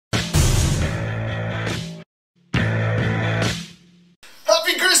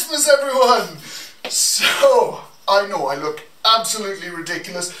Happy Christmas, everyone! So, I know I look absolutely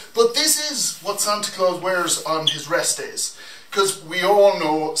ridiculous, but this is what Santa Claus wears on his rest days. Because we all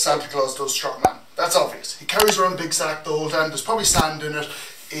know Santa Claus does strongman. That's obvious. He carries around a big sack the whole time. There's probably sand in it.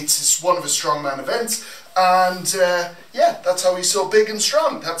 It's one of his strongman events. And yeah, that's how he's so big and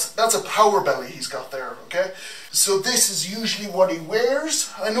strong. That's a power belly he's got there, okay? So this is usually what he wears.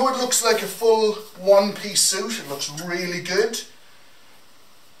 I know it looks like a full one-piece suit. It looks really good.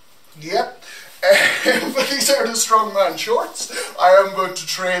 Yep. But these are the strongman shorts. I am going to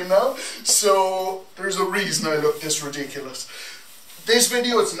train now, so there's a reason I look this ridiculous. This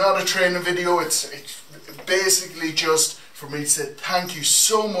video, it's not a training video. It's basically just for me to say thank you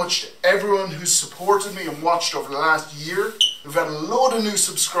so much to everyone who's supported me and watched over the last year. We've had a load of new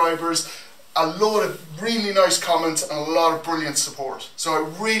subscribers, a load of really nice comments, and a lot of brilliant support. So I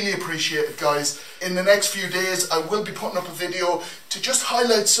really appreciate it, guys. In the next few days, I will be putting up a video to just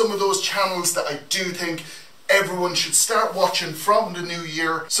highlight some of those channels that I do think everyone should start watching from the new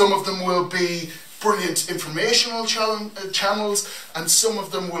year. Some of them will be brilliant informational channels, and some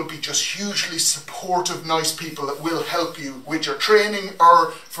of them will be just hugely supportive, nice people that will help you with your training,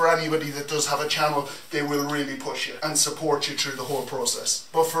 or for anybody that does have a channel, they will really push you and support you through the whole process.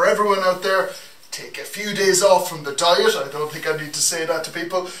 But for everyone out there, take a few days off from the diet. I don't think I need to say that to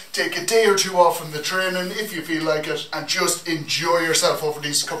people. Take a day or two off from the training if you feel like it, and just enjoy yourself over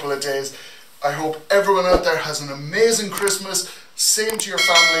these couple of days. I hope everyone out there has an amazing Christmas. Same to your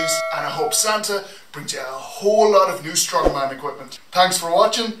families, and I hope Santa brings you a whole lot of new strongman equipment. Thanks for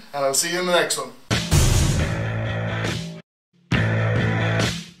watching, and I'll see you in the next one.